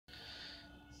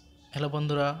Hello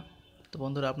বন্ধুরা।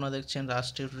 বন্ধুরা, আপনারা দেখছেন রাজ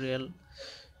টিউটোরিয়াল।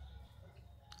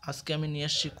 আজকে আমি নিয়ে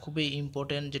আসছি খুবই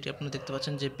ইম্পর্টেন্ট, যেটি আপনারা দেখতে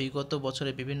পাচ্ছেন যে বিগত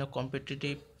বছরে বিভিন্ন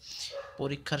কম্পিটিটিভ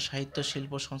পরীক্ষার সাহিত্য,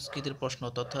 শিল্প, সংস্কৃতির প্রশ্ন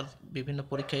তথা বিভিন্ন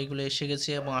পরীক্ষা এগুলো এসে গেছে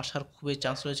এবং আসার খুবই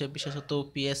চান্স রয়েছে। বিশেষত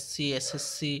পিএসসি,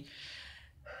 এসএসসি,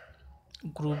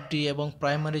 গ্রুপ ডি এবং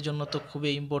প্রাইমারির জন্য তো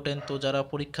খুবই ইম্পর্টেন্ট। তো যারা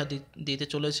পরীক্ষা দিতে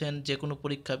চলেছেন, যে কোনো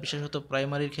পরীক্ষা, বিশেষত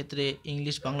প্রাইমারির ক্ষেত্রে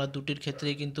ইংলিশ বাংলা দুটির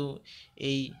ক্ষেত্রেই কিন্তু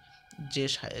এই যে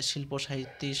শিল্প,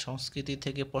 সাহিত্য, সংস্কৃতি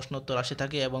থেকে প্রশ্নোত্তর আসে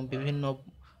থাকে এবং বিভিন্ন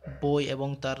বই এবং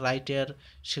তার রাইটার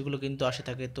সেগুলো কিন্তু আসে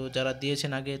থাকে। তো যারা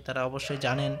দিয়েছেন আগে তারা অবশ্যই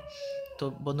জানেন। তো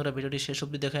বন্ধুরা, ভিডিওটি শেষ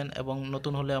অবধি দেখেন এবং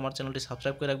নতুন হলে আমার চ্যানেলটি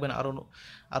সাবস্ক্রাইব করে রাখবেন।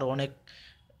 আরও অনেক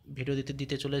ভিডিও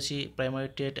দিতে চলেছি প্রাইমারি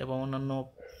টেট এবং অন্যান্য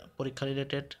পরীক্ষা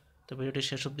রিলেটেড। তো ভিডিওটি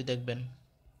শেষ অবধি দেখবেন।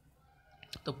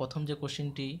 তো প্রথম যে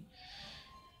কোশ্চেনটি,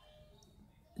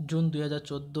 জুন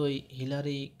 2014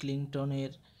 হিলারি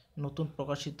ক্লিনটনের নতুন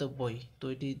প্রকাশিত বই। তো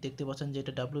এটি দেখতে পাচ্ছেন যে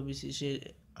এটা WBCS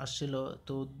আসছিল।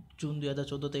 তো জুন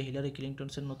 2014-তে হিলারি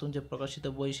ক্লিনটনের নতুন যে প্রকাশিত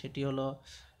বই সেটি হলো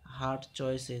হার্ড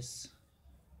চয়েসেস।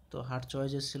 তো হার্ড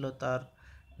চয়েসেস ছিল তার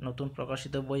নতুন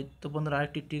প্রকাশিত বই। তো বন্ধুরা,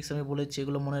 আরেকটি ট্রিক্স আমি বলেছি,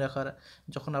 এগুলো মনে রাখার।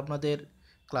 যখন আপনাদের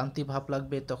ক্লান্তি ভাব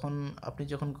লাগবে, তখন আপনি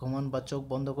যখন ঘুমান বা চোখ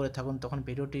বন্ধ করে থাকুন, তখন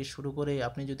ভিডিওটি শুরু করে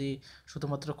আপনি যদি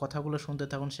শুধুমাত্র কথাগুলো শুনতে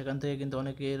থাকুন, সেখান থেকে কিন্তু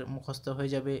অনেকের মুখস্থ হয়ে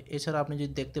যাবে। এছাড়া আপনি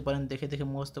যদি দেখতে পারেন, দেখে দেখে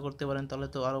মুখস্থ করতে পারেন, তাহলে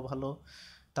তো আরও ভালো।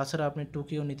 তাছাড়া আপনি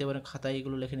টুকিও নিতে পারেন, খাতায়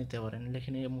এগুলো লিখে নিতে পারেন,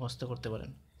 লিখে নিয়ে মুখস্থ করতে পারেন।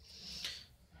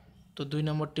 তো 2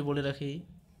 নম্বরটি বলে রাখি,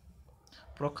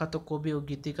 প্রখ্যাত কবি ও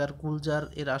গীতিকার গুলজার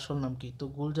এর আসল নাম কি? তো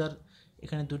গুলজার,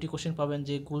 এখানে দুটি কোশ্চেন পাবেন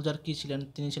যে গুলজার কি ছিলেন।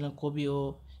 তিনি ছিলেন কবি ও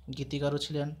গীতিকারও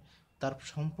ছিলেন। তার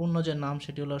সম্পূর্ণ যে নাম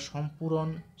সেটি হলো সম্পূরণ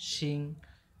সিং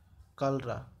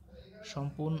কালরা।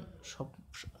 সম্পূর্ণ সব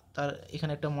তার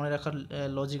এখানে একটা মনে রাখার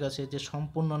লজিক আছে যে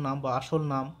সম্পূর্ণ নাম বা আসল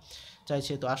নাম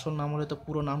চাইছে। তো আসল নাম হলে তো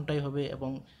পুরো নামটাই হবে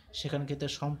এবং সেখানে ক্ষেত্রে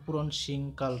সম্পূরণ সিং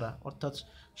কালরা, অর্থাৎ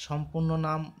সম্পূর্ণ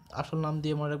নাম, আসল নাম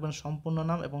দিয়ে মনে রাখবেন সম্পূর্ণ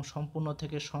নাম এবং সম্পূর্ণ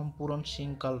থেকে সম্পূরণ সিং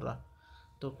কালরা।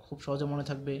 তো খুব সহজে মনে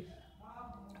থাকবে।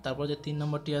 তারপর যে 3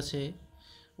 নম্বরটি আছে,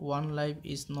 one life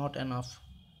is not enough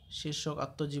শীর্ষক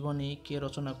আত্মজীবনী কে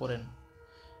রচনা করেন?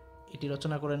 এটি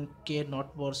রচনা করেন কে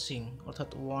নটবর সিং, অর্থাৎ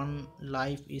one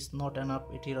life is not enough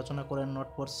এটি রচনা করেন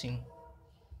নটবর সিং।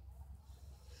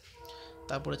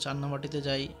 তারপরে 4 নম্বরটিতে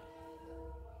যাই,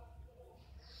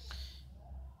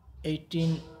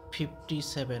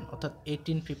 1857 অর্থাৎ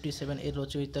 1857 এর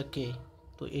রচয়িতা কে?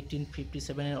 তো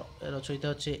 1857 এর রচয়িতা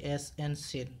হচ্ছে SN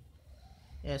সেন।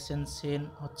 SN সেন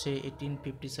হচ্ছে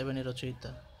 1857 এর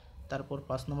রচয়িতা। তারপর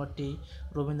 5 নম্বরটি,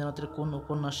 রবীন্দ্রনাথের কোন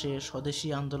উপন্যাসে স্বদেশী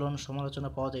আন্দোলন সমালোচনা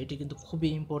পাওয়া যায়? এটি কিন্তু খুবই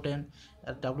ইম্পর্টেন্ট।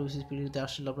 আর WBCS পিডিতে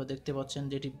আসলে আপনারা দেখতে পাচ্ছেন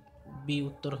যে এটি বি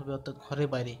উত্তর হবে, অর্থাৎ ঘরে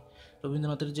বাইরে।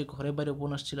 রবীন্দ্রনাথের যে ঘরে বাইরে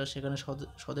উপন্যাস ছিল সেখানে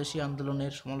স্বদেশী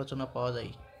আন্দোলনের সমালোচনা পাওয়া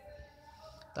যায়।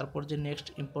 তারপর যে নেক্সট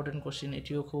ইম্পর্টেন্ট কোশ্চেন,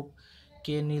 এটিও খুব,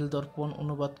 কে নীলদর্পণ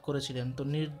অনুবাদ করেছিলেন? তো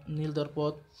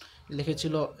নীলদর্পণ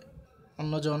লিখেছিল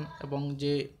অন্যজন এবং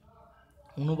যে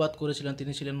অনুবাদ করেছিলেন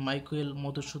তিনি ছিলেন মাইকেল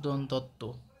মধুসূদন দত্ত।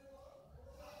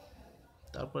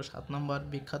 তারপর 7 নম্বর,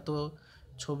 বিখ্যাত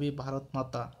ছবি ভারত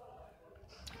মাতা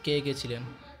কে এঁকেছিলেন?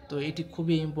 তো এটি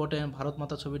খুবই ইম্পর্টেন্ট। ভারত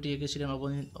মাতা ছবিটি এঁকেছিলেন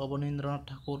অবনীন্দ্রনাথ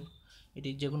ঠাকুর। এটি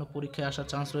যে কোনো পরীক্ষায় আসার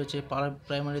চান্স রয়েছে,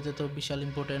 প্রাইমারিতে তো বিশাল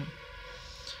ইম্পর্টেন্ট।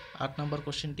 8 নম্বর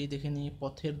কোশ্চেনটি দেখে নিই,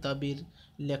 পথের দাবির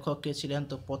লেখক কে ছিলেন?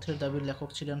 তো পথের দাবির লেখক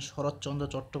ছিলেন শরৎচন্দ্র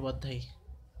চট্টোপাধ্যায়।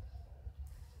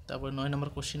 তারপরে 9 নম্বর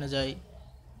কোশ্চেনে যাই,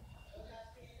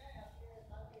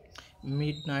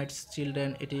 মিড নাইটস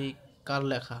চিলড্রেন এটি কার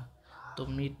লেখা? তো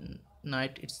মিড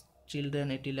নাইট ইটস চিলড্রেন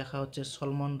এটি লেখা হচ্ছে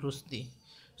সলমন রুশদি।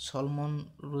 সলমন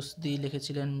রুশদি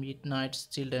লিখেছিলেন মিড নাইটস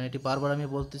চিলড্রেন। এটি বারবার আমি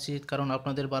বলতেছি কারণ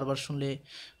আপনাদের বারবার শুনলে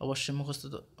অবশ্যই মুখস্থ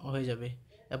হয়ে যাবে।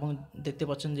 এবং দেখতে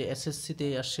পাচ্ছেন যে SSCতে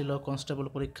আসছিল কনস্টেবল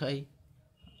পরীক্ষায়।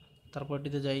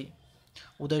 তারপরটিতে যাই,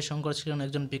 উদয় শঙ্কর ছিলেন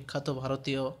একজন বিখ্যাত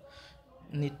ভারতীয়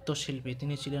নৃত্যশিল্পী।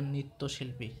 তিনি ছিলেন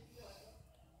নৃত্যশিল্পী।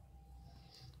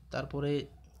 তারপরে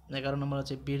 11 নম্বর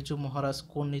আছে, বিরজু মহারাজ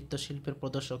কোন নৃত্যশিল্পের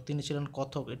প্রদর্শক? তিনি ছিলেন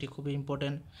কত্থক। এটি খুবই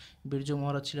ইম্পর্টেন্ট। বিরজু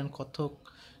মহারাজ ছিলেন কত্থক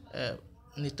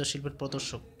নৃত্যশিল্পের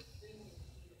প্রদর্শক।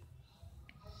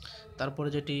 তারপরে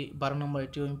যেটি 12 নম্বর,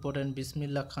 এটিও ইম্পর্টেন্ট,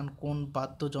 বিসমিল্লাহ খান কোন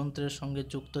বাদ্যযন্ত্রের সঙ্গে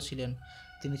যুক্ত ছিলেন?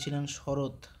 তিনি ছিলেন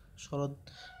শরৎ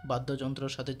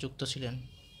বাদ্যযন্ত্রের সাথে যুক্ত ছিলেন।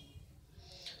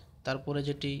 তারপরে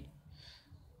যেটি,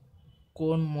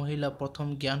 কোন মহিলা প্রথম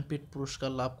জ্ঞানপীঠ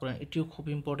পুরস্কার লাভ করেন? এটিও খুব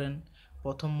ইম্পর্টেন্ট।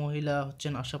 প্রথম মহিলা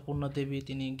হচ্ছেন আশাপূর্ণা দেবী,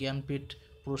 তিনি জ্ঞানপীঠ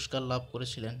পুরস্কার লাভ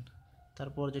করেছিলেন।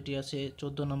 তারপর যেটি আছে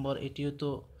 14 নম্বর, এটিও তো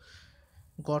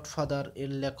গডফাদার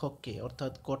এর লেখক কে?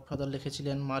 অর্থাৎ গডফাদার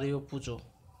লিখেছিলেন মারিও পুজো।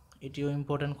 এটিও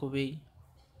ইম্পর্টেন্ট খুবই।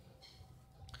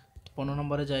 15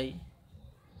 নম্বরে যাই,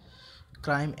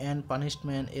 ক্রাইম অ্যান্ড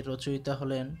পানিশমেন্ট এর রচয়িতা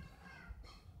হলেন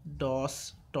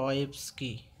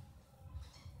ডস্টয়েভস্কি।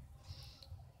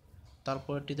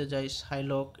 তারপরটিতে যাই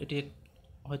শাইলক। এটি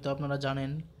হয়তো আপনারা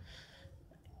জানেন,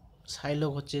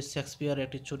 শাইলক হচ্ছে শেক্সপিয়ারের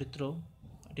একটি চরিত্র।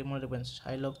 এটি মনে রাখবেন,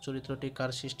 শাইলক চরিত্রটি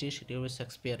কার সৃষ্টি, সেটি হবে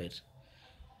শেক্সপিয়ারের।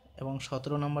 এবং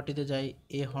 17 নম্বরটিতে যাই,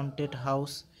 এ হন্টেড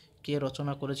হাউস কে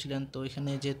রচনা করেছিলেন। তো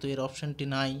এখানে যেহেতু এর অপশানটি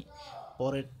নাই,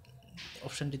 পরের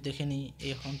অপশানটি দেখে নিই।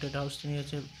 এ হন্টেড হাউস তিনি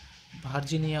হচ্ছে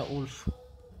ভার্জিনিয়া উলফ।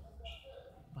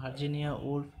 ভার্জিনিয়া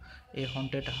উলফ এ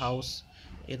হন্টেড হাউস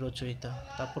এর রচয়িতা।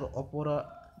 তারপর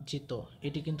অপরাজিত,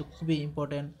 এটি কিন্তু খুবই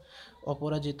ইম্পর্ট্যান্ট।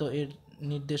 অপরাজিত এর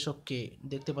নির্দেশককে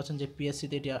দেখতে পাচ্ছেন যে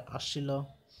পিএসসিতে এটি আসছিল।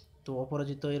 তো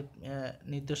অপরাজিত এর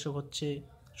নির্দেশক হচ্ছে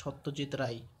সত্যজিৎ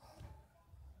রায়।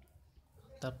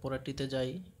 তারপরেটিতে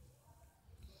যাই,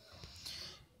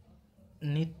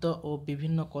 নৃত্য ও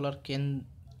বিভিন্ন কলার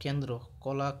কেন্দ্র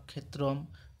কলাক্ষেত্রম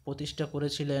প্রতিষ্ঠা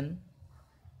করেছিলেন।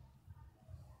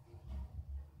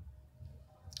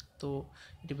 তো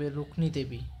এটি রুক্মিণী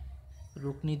দেবী।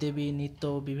 রুক্মিণী দেবী নৃত্য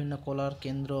ও বিভিন্ন কলার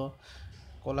কেন্দ্র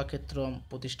কলাক্ষেত্রম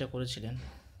প্রতিষ্ঠা করেছিলেন।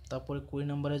 তারপরে 20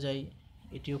 নম্বরে যাই,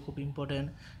 এটিও খুব ইম্পর্ট্যান্ট।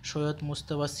 সৈয়দ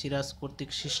মুজতবা সিরাজ কর্তৃক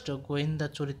সৃষ্ট গোয়েন্দা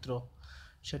চরিত্র,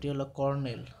 সেটি হলো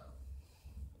কর্নেল।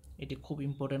 এটি খুব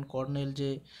ইম্পর্ট্যান্ট। কর্নেল যে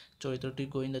চরিত্রটি,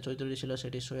 গোয়েন্দা চরিত্রটি ছিল,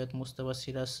 সেটি সৈয়দ মুজতবা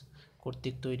সিরাজ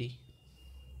কর্তৃক তৈরি।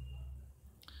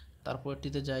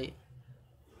 তারপরটিতে যাই,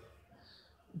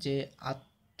 যে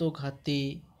আত্মঘাতী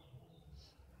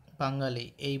বাঙালি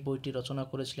এই বইটি রচনা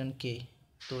করেছিলেন কে।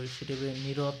 তো সেটি হবে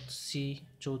নীরদ সি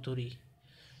চৌধুরী।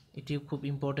 এটিও খুব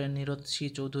ইম্পর্ট্যান্ট। নীরদ সি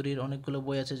চৌধুরীর অনেকগুলো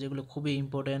বই আছে যেগুলো খুবই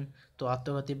ইম্পর্ট্যান্ট। তো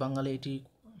আত্মঘাতী বাঙালি এটি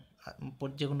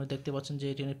যেগুলো দেখতে পাচ্ছেন যে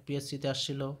এটি পিএসসিতে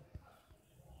আসছিল।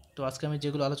 তো আজকে আমি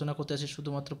যেগুলো আলোচনা করতে আসি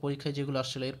শুধুমাত্র পরীক্ষায় যেগুলো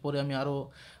আসছিল, এরপরে আমি আরও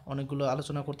অনেকগুলো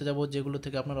আলোচনা করতে যাব যেগুলো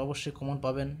থেকে আপনারা অবশ্যই কমন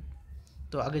পাবেন।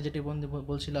 তো আগে যেটি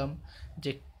বলছিলাম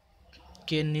যে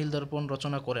কে নীলদর্পণ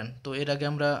রচনা করেন। তো এর আগে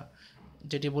আমরা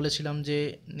যেটি বলেছিলাম যে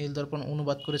নীলদর্পণ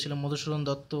অনুবাদ করেছিলেন মধুসূদন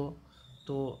দত্ত।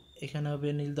 তো এখানে হবে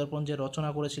নীলদর্পণ যে রচনা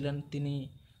করেছিলেন তিনি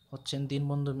হচ্ছেন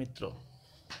দীনবন্ধু মিত্র।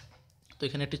 তো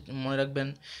এখানে একটি মনে রাখবেন,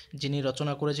 যিনি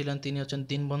রচনা করেছিলেন তিনি হচ্ছেন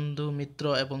দীনবন্ধু মিত্র,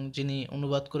 এবং যিনি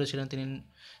অনুবাদ করেছিলেন তিনি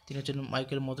হচ্ছেন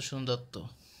মাইকেল মধুসূদন দত্ত।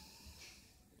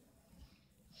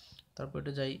 তারপর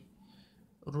এটা যাই,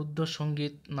 রুদ্র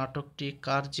সঙ্গীত নাটকটি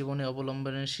কার জীবনে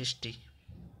অবলম্বনের সৃষ্টি।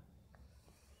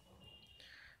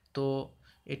 তো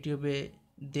এটি হবে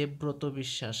দেবব্রত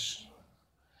বিশ্বাস।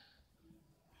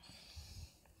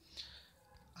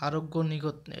 আরোগ্য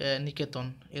নিকেতন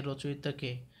এর রচয়িতা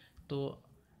কে। তো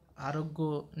আরোগ্য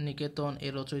নিকেতন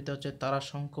এর রচয়িতা হচ্ছে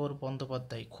তারাশঙ্কর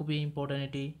বন্দ্যোপাধ্যায়। খুবই ইম্পর্ট্যান্ট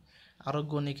এটি।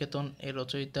 আরোগ্য নিকেতন এর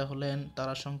রচয়িতা হলেন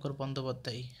তারাশঙ্কর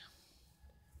বন্দ্যোপাধ্যায়।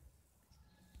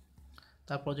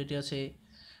 তারপর যেটি আছে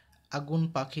আগুন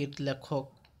পাখির লেখক।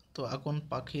 তো আগুন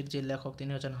পাখির যে লেখক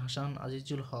তিনি হচ্ছেন হাসান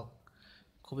আজিজুল হক।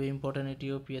 খুবই ইম্পর্ট্যান্ট,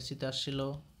 এটিও পিএসসিতে আসছিল।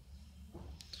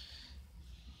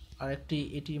 আরেকটি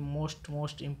এটি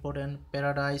মোস্ট ইম্পর্ট্যান্ট,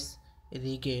 প্যারাডাইস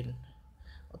রিগেন্ড,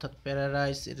 অর্থাৎ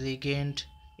প্যারাডাইস রিগেন্ড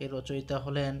এর রচয়িতা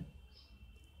হলেন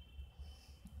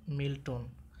মিল্টন।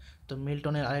 তো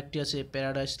মিল্টনের আরেকটি আছে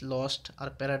প্যারাডাইস লস্ট আর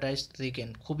প্যারাডাইস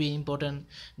রিগেন্ড। খুবই ইম্পর্ট্যান্ট,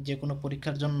 যে কোনো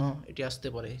পরীক্ষার জন্য এটি আসতে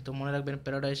পারে। তো মনে রাখবেন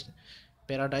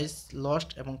প্যারাডাইস লস্ট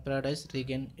এবং প্যারাডাইস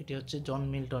রিগেন্ড এটি হচ্ছে জন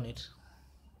মিল্টনের।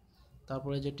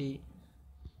 তারপরে যেটি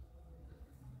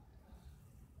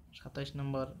 27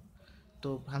 নম্বর, তো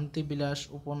ভ্রান্তিবিলাস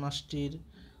উপন্যাসটির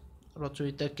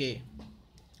রচয়িতা কে।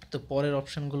 তো পরের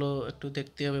অপশানগুলো একটু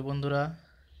দেখতে হবে বন্ধুরা।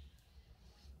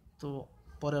 তো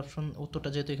পরের অপশন উত্তরটা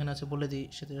যেহেতু এখানে আছে বলে দিই,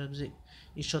 সেটা হচ্ছে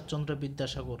ঈশ্বরচন্দ্র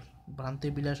বিদ্যাসাগর।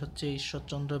 ভ্রান্তিবিলাস হচ্ছে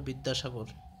ঈশ্বরচন্দ্র বিদ্যাসাগর।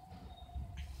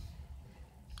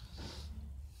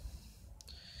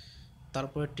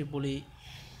 তারপর একটি বলি,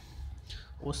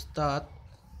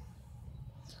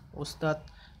 ওস্তাদ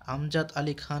আমজাদ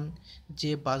আলী খান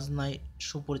যে বাজনায়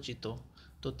সুপরিচিত।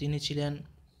 তো তিনি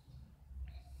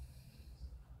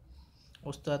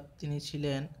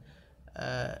ছিলেন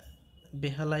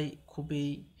বেহালায় খুবই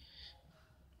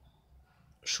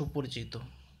সুপরিচিত।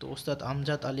 তো ওস্তাদ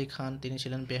আমজাদ আলী খান তিনি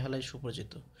ছিলেন বেহালায়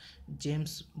সুপরিচিত।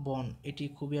 জেমস বন্ড, এটি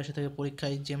খুবই আসে থাকে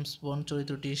পরীক্ষায়। জেমস বন্ড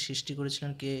চরিত্রটি সৃষ্টি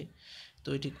করেছিলেন কে। তো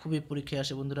এটি খুবই পরীক্ষায়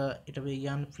আসে বন্ধুরা। এটা হবে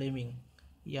ইয়ান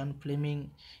ফ্লেমিং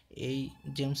এই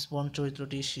জেমস বন্ড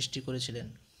চরিত্রটি সৃষ্টি করেছিলেন।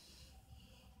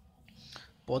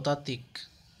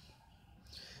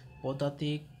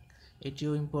 পদাতিক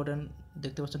এটিও ইম্পর্ট্যান্ট,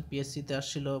 দেখতে পাচ্ছেন পিএসসিতে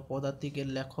আসছিল। পদাতিকের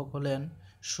লেখক হলেন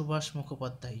সুভাষ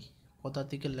মুখোপাধ্যায়।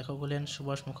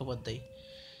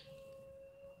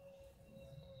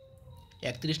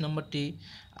 31 নম্বরটি,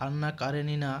 আন্না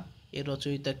কারেনিনা এর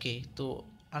রচয়িতা কে। তো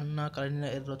আন্না কারেনিনা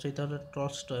এর রচয়িতা হল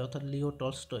টলস্টয়, অর্থাৎ লিও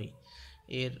টলস্টয়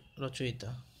এর রচয়িতা।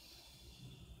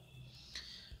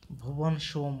 ভুবন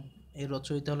সোম এর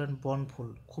রচয়িতা হলেন বনফুল,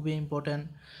 খুবই ইম্পর্ট্যান্ট।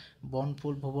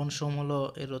 বনফুল ভুবন সোম হলো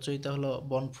এর রচয়িতা হলো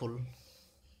বনফুল।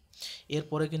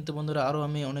 এরপরে কিন্তু বন্ধুরা আরও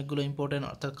আমি অনেকগুলো ইম্পর্ট্যান্ট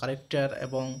অর্থাৎ কারেক্টার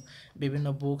এবং বিভিন্ন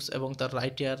বুকস এবং তার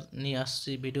রাইটার নিয়ে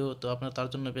আসছি ভিডিও। তো আপনারা তার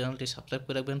জন্য চ্যানেলটি সাবস্ক্রাইব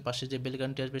করে রাখবেন, পাশে যে বেল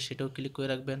আইকনটি আসবে সেটাও ক্লিক করে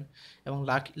রাখবেন এবং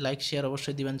লাইক শেয়ার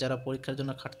অবশ্যই দিবেন যারা পরীক্ষার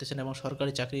জন্য খাটতেছেন এবং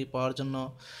সরকারি চাকরি পাওয়ার জন্য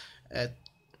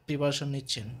প্রিপারেশন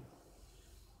নিচ্ছেন।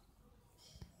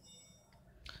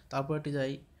 তারপরটি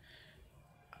যাই,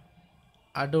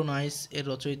 আডোনাইস এর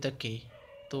রচয়িতা কে?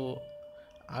 তো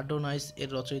আডোনাইস এর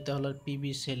রচয়িতা হলো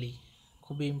পিবি শেলি,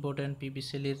 খুবই ইম্পর্ট্যান্ট পিবি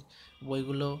শেলির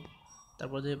বইগুলো।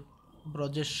 তারপর যে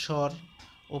ব্রজেশ্বর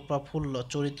ও প্রফুল্ল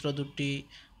চরিত্র দুটি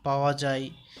পাওয়া যায়,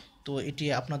 তো এটি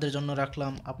আপনাদের জন্য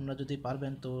রাখলাম, আপনারা যদি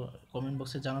পারবেন তো কমেন্ট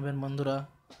বক্সে জানাবেন বন্ধুরা।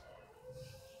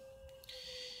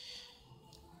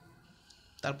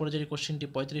 তারপরে যে কোশ্চেনটি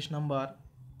 35 নম্বর,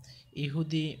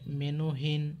 ইহুদি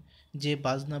মেনুহিন যে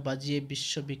বাজনা বাজিয়ে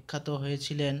বিশ্ববিখ্যাত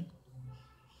হয়েছিলেন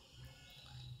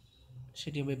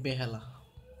সেটি হবে বেহালা,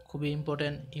 খুবই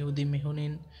ইম্পর্ট্যান্ট। ইহুদি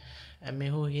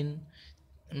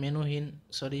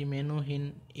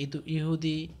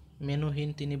ইহুদি মেনুহিন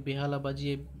তিনি বেহালা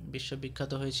বাজিয়ে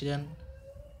বিশ্ববিখ্যাত হয়েছিলেন।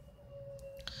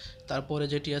 তারপরে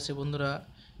যেটি আছে বন্ধুরা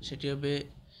সেটি হবে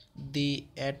দি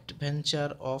অ্যাডভেঞ্চার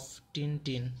অফ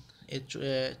টিনটিন, এই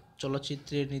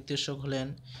চলচ্চিত্রের নির্দেশক হলেন।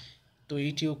 তো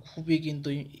এইটিও খুবই কিন্তু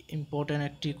ইম্পর্ট্যান্ট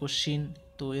একটি কোশ্চিন।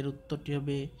 তো এর উত্তরটি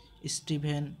হবে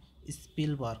স্টিভেন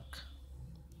স্পিলবার্গ।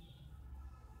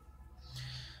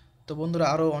 তো বন্ধুরা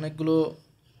আরও অনেকগুলো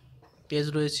পেজ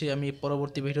রয়েছে, আমি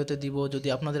পরবর্তী ভিডিওতে দিব, যদি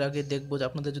আপনাদের আগে দেখবো যে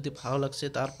আপনাদের যদি ভালো লাগছে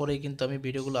তারপরেই কিন্তু আমি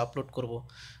ভিডিওগুলো আপলোড করব।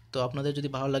 তো আপনাদের যদি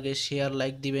ভালো লাগে শেয়ার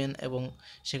লাইক দিবেন এবং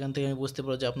সেখান থেকে আমি বুঝতে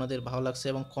পারবো যে আপনাদের ভালো লাগছে,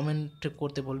 এবং কমেন্ট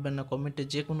করতে ভুলবেন না। কমেন্টে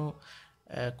যে কোনো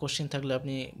কোশ্চেন থাকলে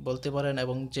আপনি বলতে পারেন,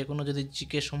 এবং যে কোনো যদি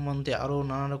জিকে সম্বন্ধে আরও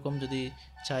নানা রকম যদি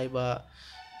চাই বা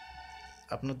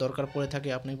আপনার দরকার পড়ে থাকে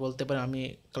আপনি বলতে পারেন, আমি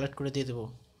কালেক্ট করে দিয়ে দেবো।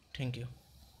 Thank you.